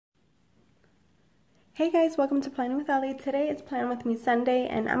Hey guys, welcome to Planning with Ellie. Today is Plan With Me Sunday,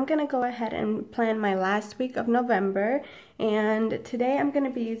 and I'm going to go ahead and plan my last week of November. And today I'm going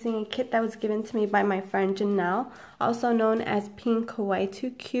to be using a kit that was given to me by my friend Janelle, also known as Pink Hawaii Too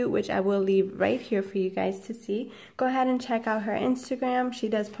Cute, which I will leave right here for you guys to see. Go ahead and check out her Instagram. She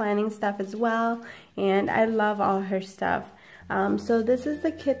does planning stuff as well, and I love all her stuff. So this is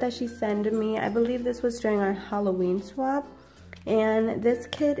the kit that she sent me. I believe this was during our Halloween swap. And this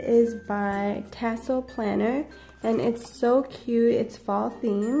kit is by Tasseled Planner, and it's so cute. It's fall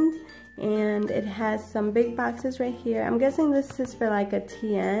themed, and it has some big boxes right here. I'm guessing this is for like a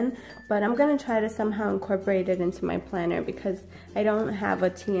TN, but I'm gonna try to somehow incorporate it into my planner because I don't have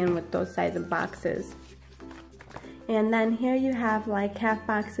a TN with those size of boxes. And then here you have like half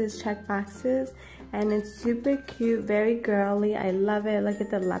boxes, check boxes, and it's super cute, very girly. I love it. Look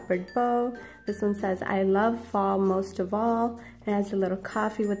at the leopard bow. This one says, I love fall most of all. It has a little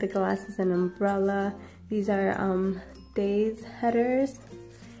coffee with the glasses and umbrella. These are days headers.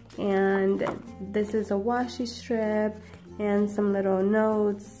 And this is a washi strip and some little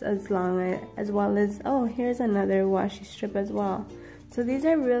notes as well as, oh, here's another washi strip as well. So these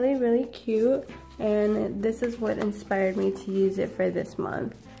are really, really cute, and this is what inspired me to use it for this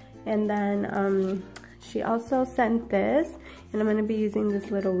month. And then she also sent this, and I'm going to be using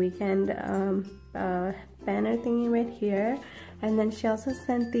this little weekend banner thingy right here. And then she also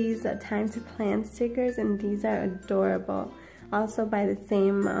sent these time to plan stickers, and these are adorable. Also by the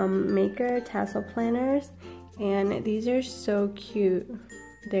same maker, Tasseled Planners, and these are so cute.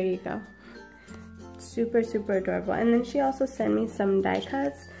 There you go. Super, super adorable. And then she also sent me some die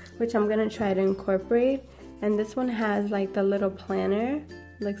cuts, which I'm going to try to incorporate. And this one has like the little planner.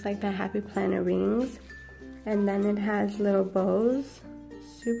 Looks like the happy planner rings, and then it has little bows,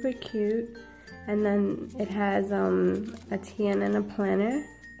 super cute. And then it has a TN and a planner,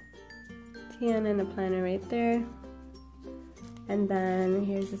 right there. And then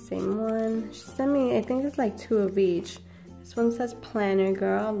here's the same one. She sent me, I think it's like 2 of each. This one says planner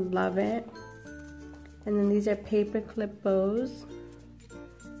girl, love it. And then these are paper clip bows.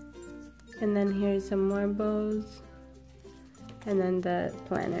 And then here's some more bows. And then the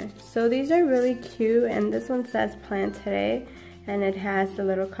planner. So these are really cute, and this one says plan today, and it has the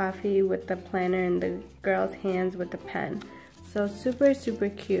little coffee with the planner and the girl's hands with the pen. So super, super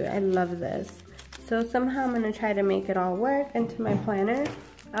cute. I love this. So somehow I'm gonna try to make it all work into my planner.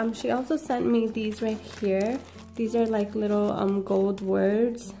 She also sent me these right here. These are like little gold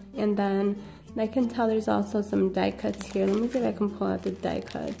words, and then I can tell there's also some die cuts here. Let me see if I can pull out the die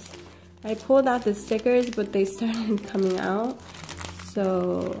cuts. I pulled out the stickers, but they started coming out.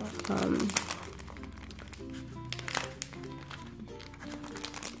 So, there we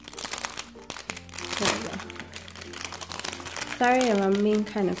go. Sorry if I'm being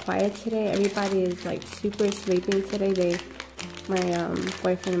kind of quiet today. Everybody is like super sleeping today. My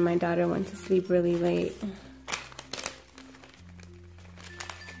boyfriend and my daughter went to sleep really late.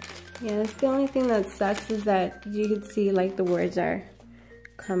 Yeah, that's the only thing that sucks, is that you can see like the words are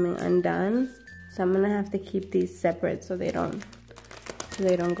coming undone, so I'm gonna have to keep these separate so they don't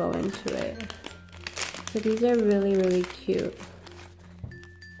go into it. So these are really, really cute.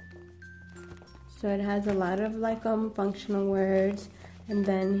 So it has a lot of like functional words, and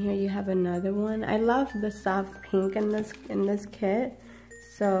then here you have another one. I love the soft pink in this kit,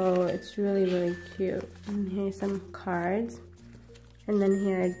 so it's really, really cute. And here's some cards, and then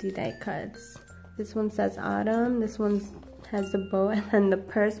here are the die cuts. This one says autumn. This one has the bow, and then the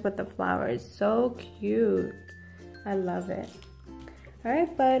purse with the flowers. So cute. I love it.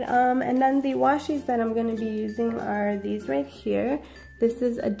 Alright, but and then the washies that I'm going to be using are these right here. This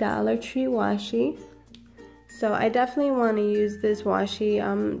is a Dollar Tree washi. So I definitely want to use this washi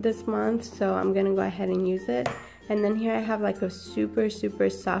this month, so I'm going to go ahead and use it. And then here I have like a super, super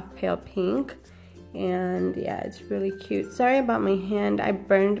soft pale pink. And yeah, it's really cute. Sorry about my hand. I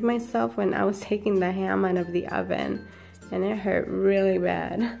burned myself when I was taking the ham out of the oven, and it hurt really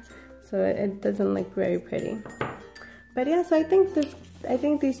bad. So it doesn't look very pretty. But yeah, so I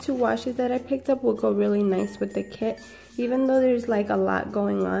think these 2 washes that I picked up will go really nice with the kit. Even though there's like a lot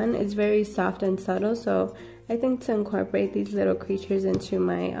going on, it's very soft and subtle. So I think to incorporate these little creatures into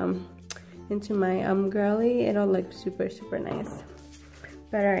my girly, it'll look super, super nice.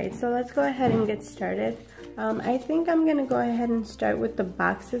 But alright, so let's go ahead and get started. I think I'm gonna go ahead and start with the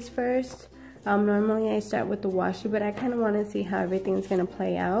boxes first. Normally I start with the washi, but I kind of want to see how everything's gonna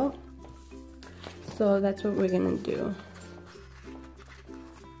play out. So that's what we're gonna do.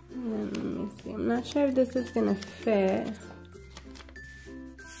 And let me see. I'm not sure if this is gonna fit.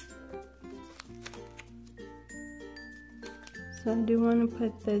 So I do want to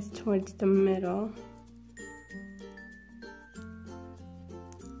put this towards the middle.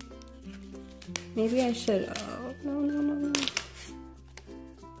 Maybe I should, oh, no.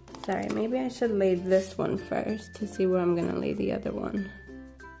 Sorry, maybe I should lay this one first to see where I'm gonna lay the other one.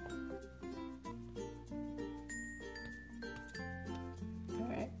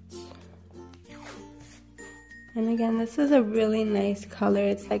 Alright. And again, this is a really nice color.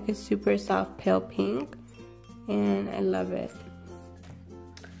 It's like a super soft pale pink, and I love it.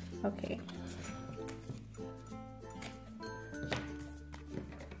 Okay.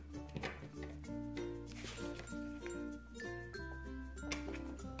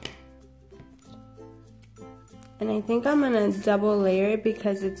 And I think I'm gonna double layer it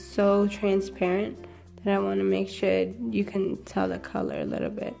because it's so transparent that I want to make sure you can tell the color a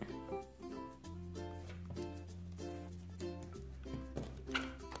little bit.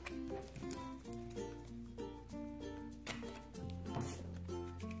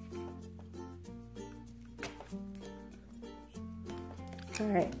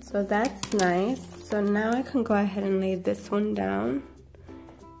 Alright, so that's nice. So now I can go ahead and lay this one down.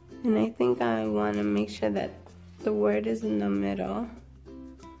 And I think I want to make sure that the word is in the middle.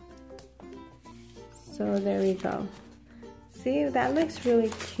 So there we go. See, that looks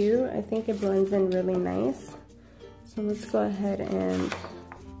really cute. I think it blends in really nice. So let's go ahead and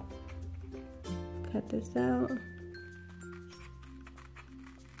cut this out.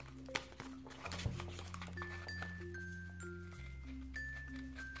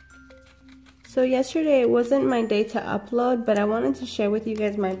 So yesterday it wasn't my day to upload, but I wanted to share with you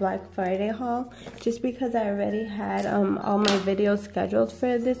guys my Black Friday haul just because I already had all my videos scheduled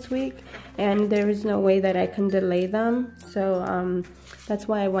for this week and there was no way that I can delay them. So that's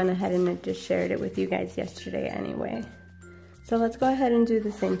why I went ahead and just shared it with you guys yesterday anyway. So let's go ahead and do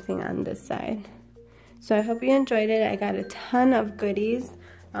the same thing on this side. So I hope you enjoyed it. I got a ton of goodies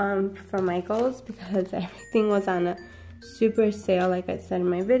from Michael's because everything was on a super sale, like I said in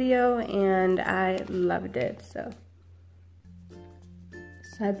my video, and I loved it. So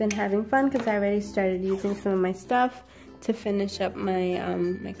I've been having fun because I already started using some of my stuff to finish up my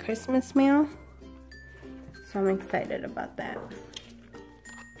my Christmas mail. So I'm excited about that.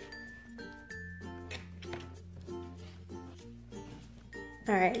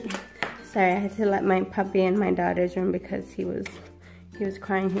 Alright, sorry, I had to let my puppy in my daughter's room because he was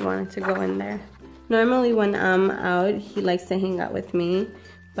crying. He wanted to go in there. Normally when I'm out, he likes to hang out with me,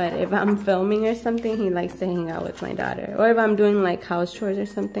 but if I'm filming or something, he likes to hang out with my daughter. Or if I'm doing like house chores or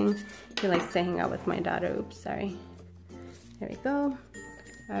something, he likes to hang out with my daughter. Oops, sorry. There we go.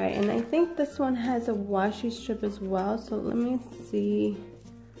 Alright, and I think this one has a washi strip as well, so let me see.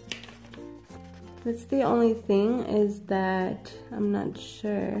 That's the only thing, is that I'm not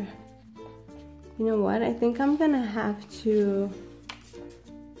sure. You know what? I think I'm gonna have to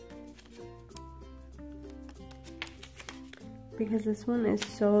because this one is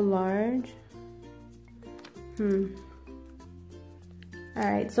so large.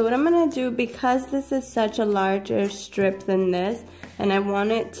 Alright, so what I'm gonna do, because this is such a larger strip than this, and I want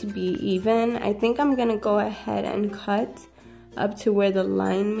it to be even, I think I'm gonna go ahead and cut up to where the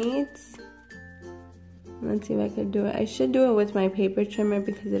line meets. Let's see if I can do it. I should do it with my paper trimmer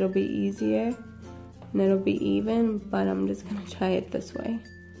because it'll be easier and it'll be even, but I'm just gonna try it this way.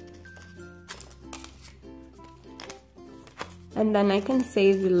 And then I can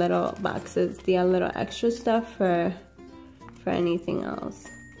save the little boxes, the little extra stuff for anything else.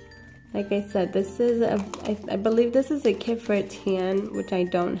 Like I said, this is I believe this is a kit for a tan, which I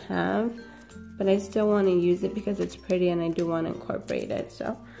don't have, but I still want to use it because it's pretty and I do want to incorporate it.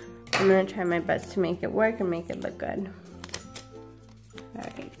 So I'm gonna try my best to make it work and make it look good.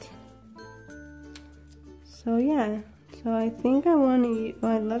 Alright. So yeah, so I think I want to use,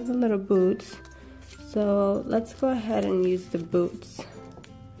 I love the little boots. So let's go ahead and use the boots.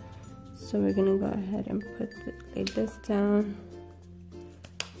 So we're gonna go ahead and lay this down.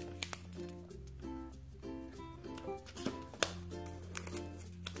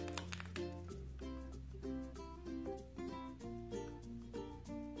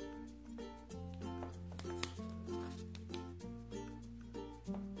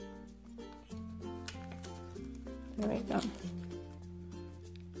 There we go.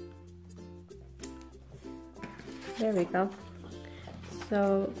 There we go.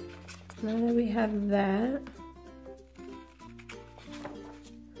 So now that we have that,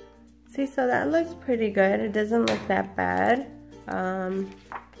 see, so that looks pretty good. It doesn't look that bad.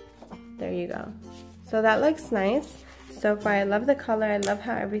 There you go. So that looks nice. So far, I love the color. I love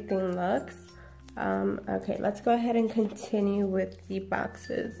how everything looks. Okay, let's go ahead and continue with the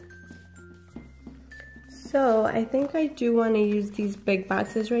boxes. So I think I do want to use these big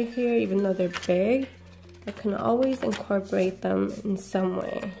boxes right here, even though they're big. I can always incorporate them in some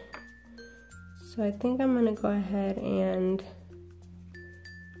way. So I think I'm gonna go ahead and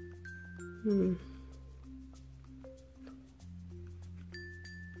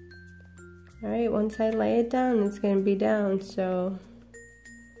Alright, once I lay it down, it's gonna be down, so.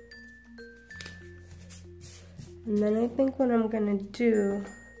 And then I think what I'm gonna do,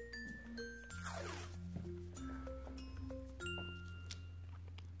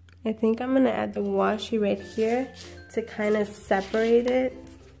 I think I'm gonna add the washi right here to kind of separate it.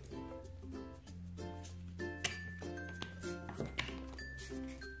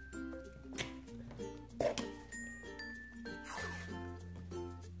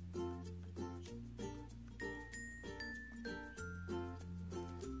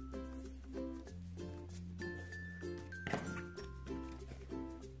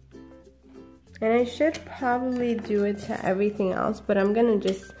 And I should probably do it to everything else, but I'm gonna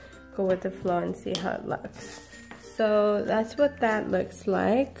just go with the flow and see how it looks. So that's what that looks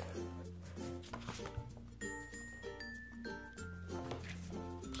like.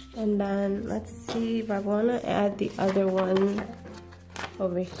 And then let's see if I wanna add the other one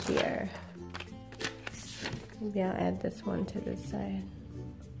over here. Maybe I'll add this one to this side.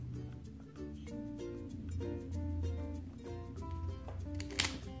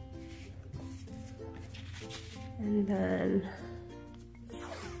 And then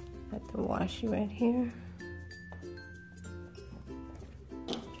add the washi right here.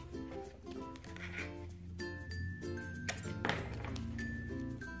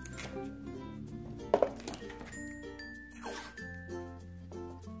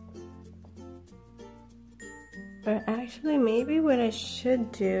 Or actually, maybe what I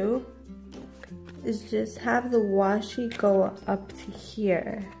should do is just have the washi go up to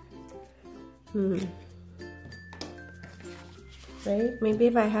here. Right? Maybe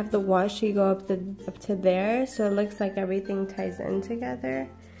if I have the washi go up to there, so it looks like everything ties in together.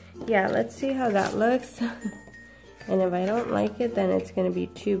 Yeah, let's see how that looks. And if I don't like it, then it's gonna be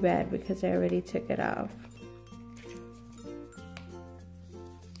too bad because I already took it off.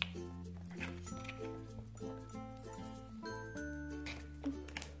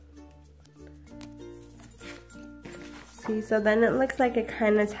 See, so then it looks like it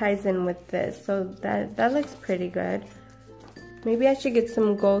kind of ties in with this, so that looks pretty good. Maybe I should get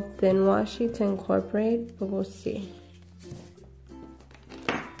some gold thin washi to incorporate, but we'll see.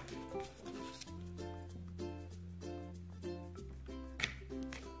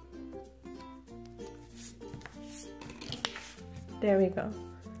 There we go.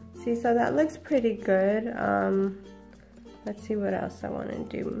 See, so that looks pretty good. Let's see what else I want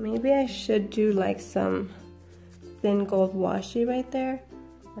to do. Maybe I should do like some thin gold washi right there.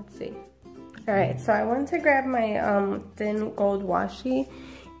 Let's see. Alright, so I want to grab my thin gold washi,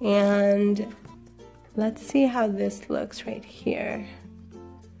 and let's see how this looks right here.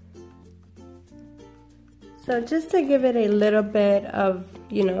 So just to give it a little bit of,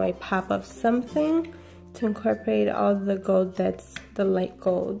 you know, a pop of something to incorporate all the gold that's the light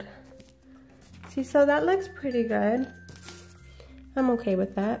gold. See, so that looks pretty good. I'm okay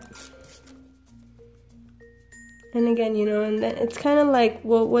with that. And again, you know, and it's kind of like,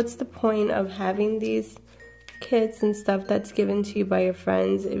 well, what's the point of having these kits and stuff that's given to you by your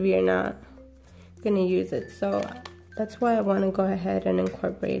friends if you're not gonna use it? So that's why I want to go ahead and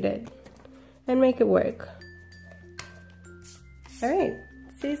incorporate it and make it work. Alright,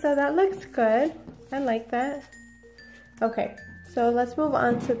 see, so that looks good. I like that. Okay, so let's move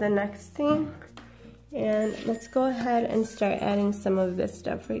on to the next thing. And let's go ahead and start adding some of this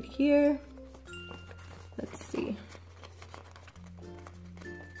stuff right here. Let's see.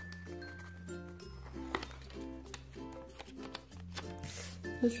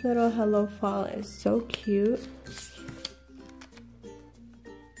 This little Hello Fall is so cute.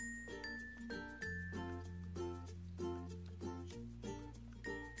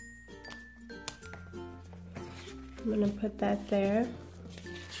 I'm gonna put that there.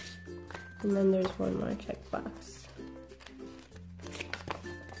 And then there's one more checkbox.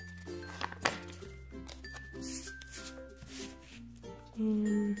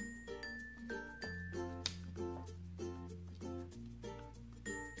 And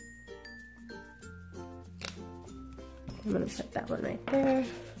I'm gonna put that one right there.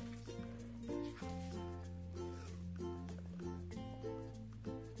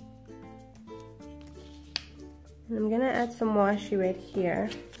 And I'm gonna add some washi right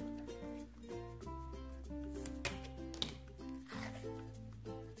here.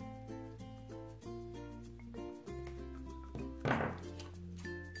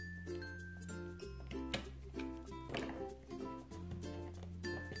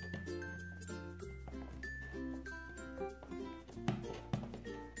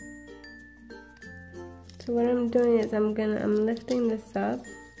 So what I'm doing is I'm lifting this up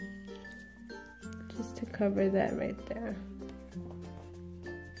just to cover that right there.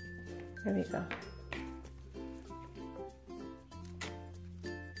 There we go.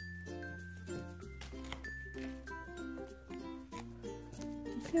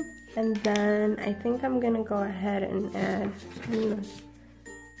 Okay. And then I think I'm gonna go ahead and add,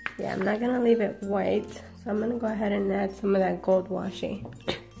 yeah, I'm not gonna leave it white, so I'm gonna go ahead and add some of that gold washi.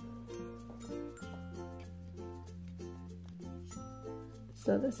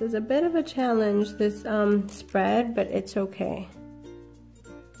 So this is a bit of a challenge, this spread, but it's okay.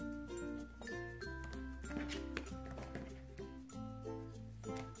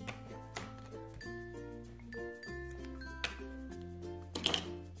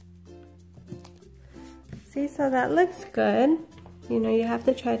 See, so that looks good. You know, you have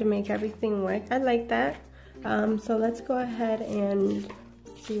to try to make everything work. I like that. So let's go ahead and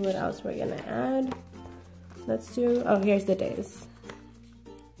see what else we're gonna add. Let's do, oh, here's the days.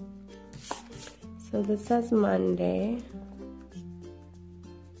 So this says Monday.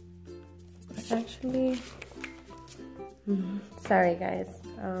 Actually, sorry guys.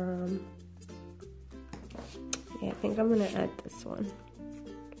 Yeah, I think I'm gonna add this one.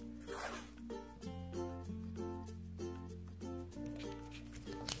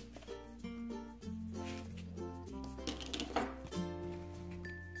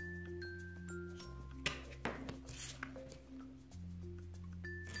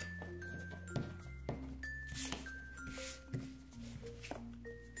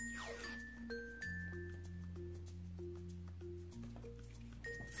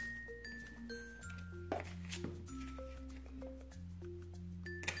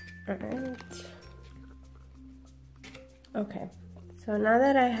 Alright. Okay, so now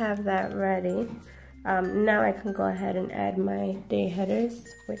that I have that ready, now I can go ahead and add my day headers,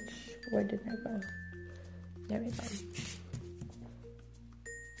 which, where did I go? There we go.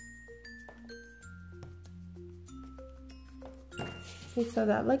 Okay, so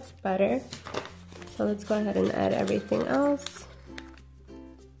that looks better. So let's go ahead and add everything else.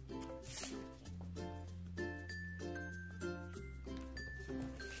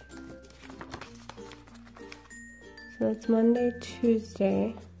 So it's Monday,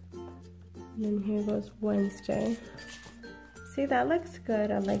 Tuesday, and then here goes Wednesday. See, that looks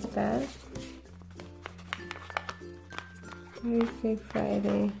good, I like that. Thursday,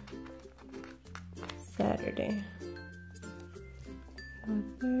 Friday, Saturday.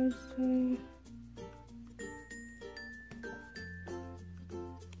 Thursday.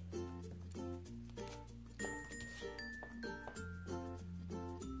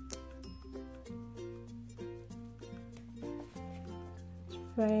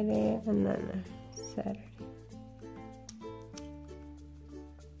 Friday and then Saturday.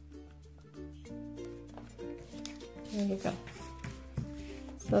 There you go.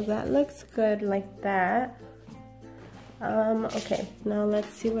 So that looks good like that. Okay, now let's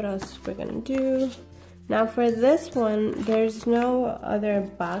see what else we're gonna do. Now for this one, there's no other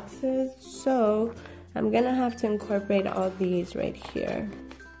boxes, so I'm gonna have to incorporate all these right here.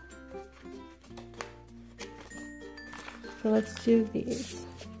 So let's do these.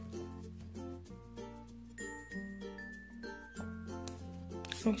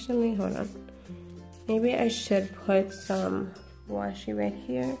 Actually, hold on. Maybe I should put some washi right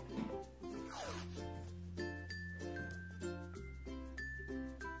here.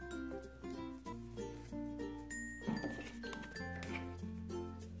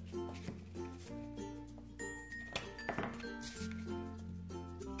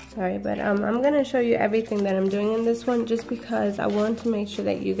 Sorry, but I'm gonna show you everything that I'm doing in this one just because I want to make sure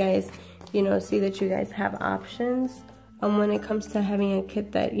that you guys, you know, see that you guys have options when it comes to having a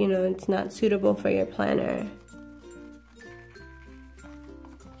kit that, you know, it's not suitable for your planner.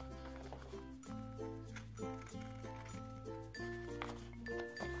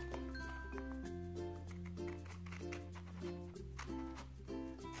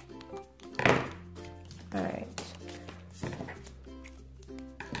 Alright.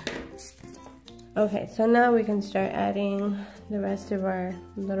 Okay, so now we can start adding the rest of our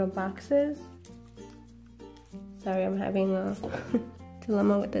little boxes. Sorry, I'm having a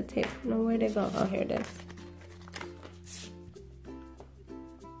dilemma with the tape. No, where'd it go? Oh, here it is.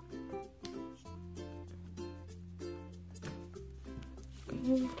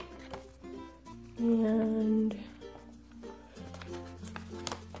 Okay. And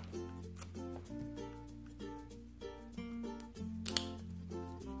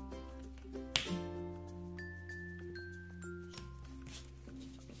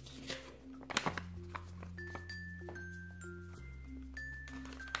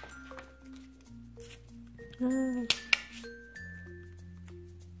I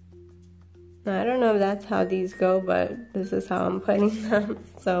don't know if that's how these go, but this is how I'm putting them,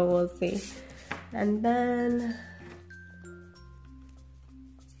 so we'll see. And then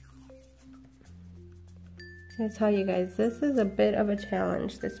I tell you guys, this is a bit of a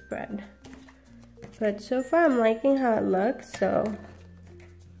challenge, this spread. But so far I'm liking how it looks, so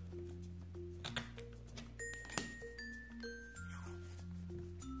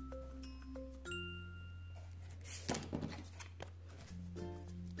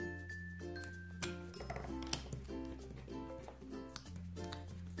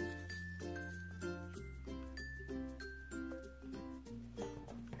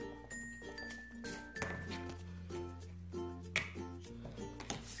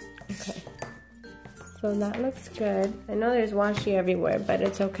okay. So that looks good. I know there's washi everywhere, but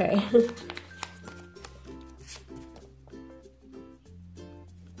it's okay.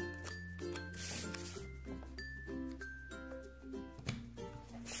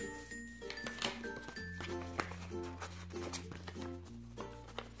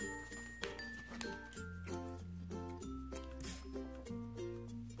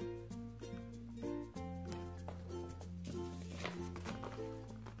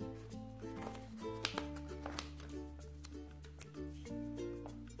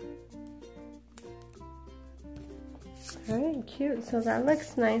 Alright, cute. So that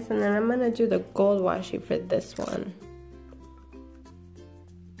looks nice, and then I'm gonna do the gold washi for this one.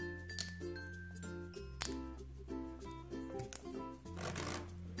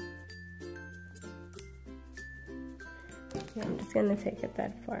 Yeah, I'm just gonna take it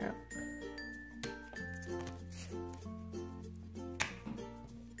that far out.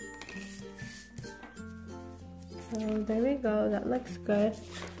 So there we go, that looks good.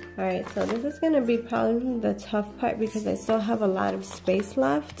 Alright, so this is going to be probably the tough part because I still have a lot of space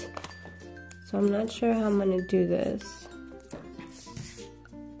left. So I'm not sure how I'm going to do this.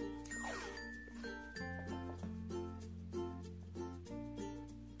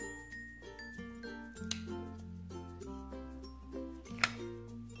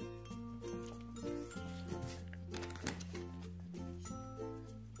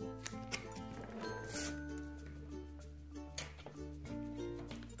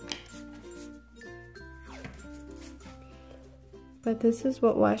 But this is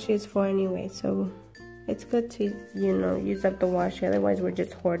what washi is for anyway, so it's good to, you know, use up the washi, otherwise we're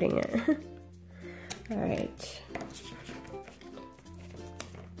just hoarding it. Alright.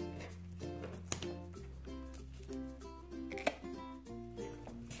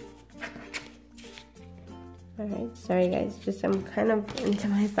 Alright, sorry guys, just I'm kind of into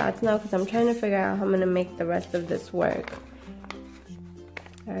my thoughts now because I'm trying to figure out how I'm going to make the rest of this work.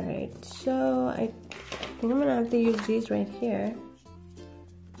 Alright, so I think I'm going to have to use these right here.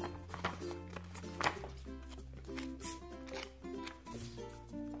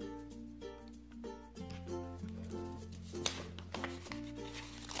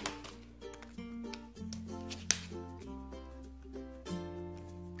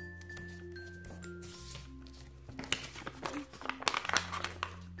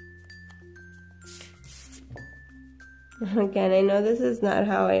 Again, I know this is not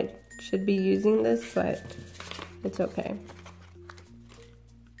how I should be using this, but it's okay.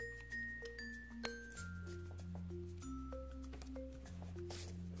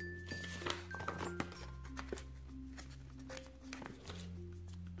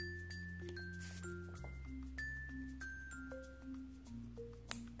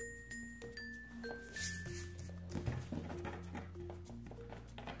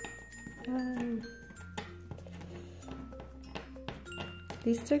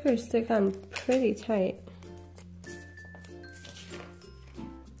 These stickers stick on pretty tight.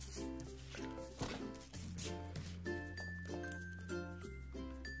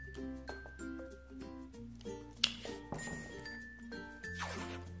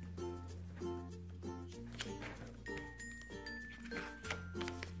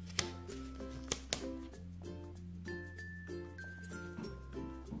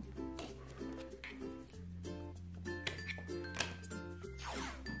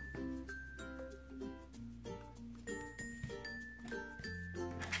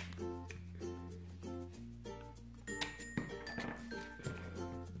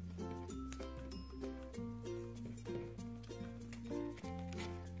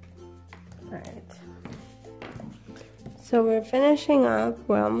 Alright, so we're finishing up,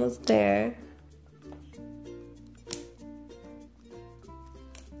 we're almost there.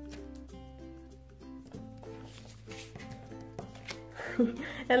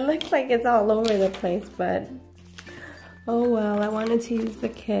 It looks like it's all over the place, but oh well, I wanted to use the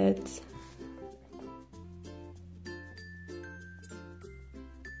kit.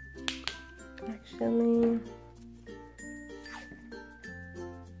 filling.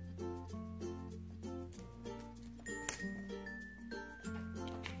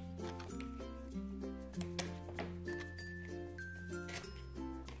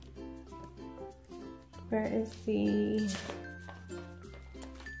 Where is the...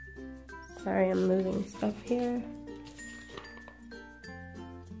 Sorry, I'm moving stuff here.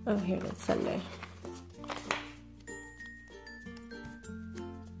 Oh, here it is, Sunday.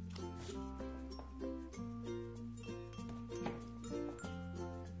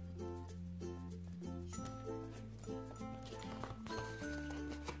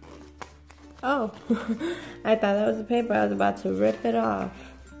 Oh, I thought that was the paper. I was about to rip it off.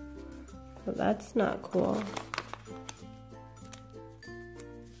 Well, that's not cool.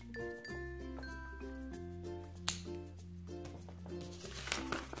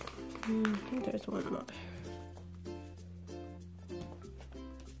 I think there's one more.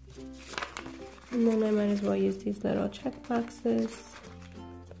 And then I might as well use these little check boxes.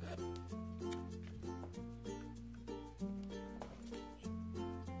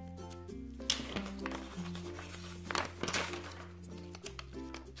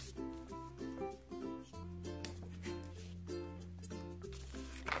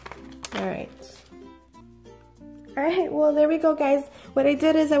 Alright, well there we go guys. What I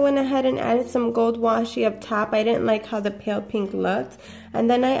did is I went ahead and added some gold washi up top. I didn't like how the pale pink looked. And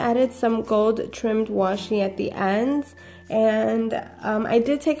then I added some gold trimmed washi at the ends. And I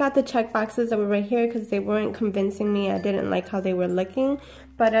did take out the check boxes that were right here because they weren't convincing me. I didn't like how they were looking.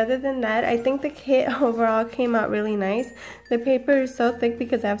 But other than that, I think the kit overall came out really nice. The paper is so thick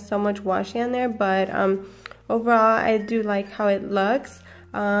because I have so much washi on there. But overall, I do like how it looks.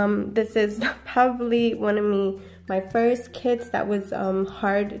 This is probably one of my first kits that was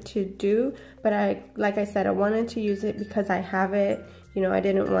hard to do, but like I said, I wanted to use it because I have it. You know, I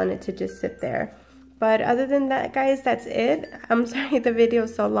didn't want it to just sit there. But other than that, guys, that's it. I'm sorry the video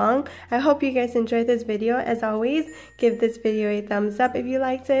is so long. I hope you guys enjoyed this video. As always, give this video a thumbs up if you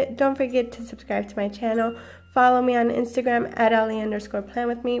liked it. Don't forget to subscribe to my channel. Follow me on Instagram at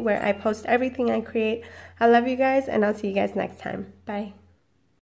 @Ellie_planwithme, where I post everything I create. I love you guys, and I'll see you guys next time. Bye.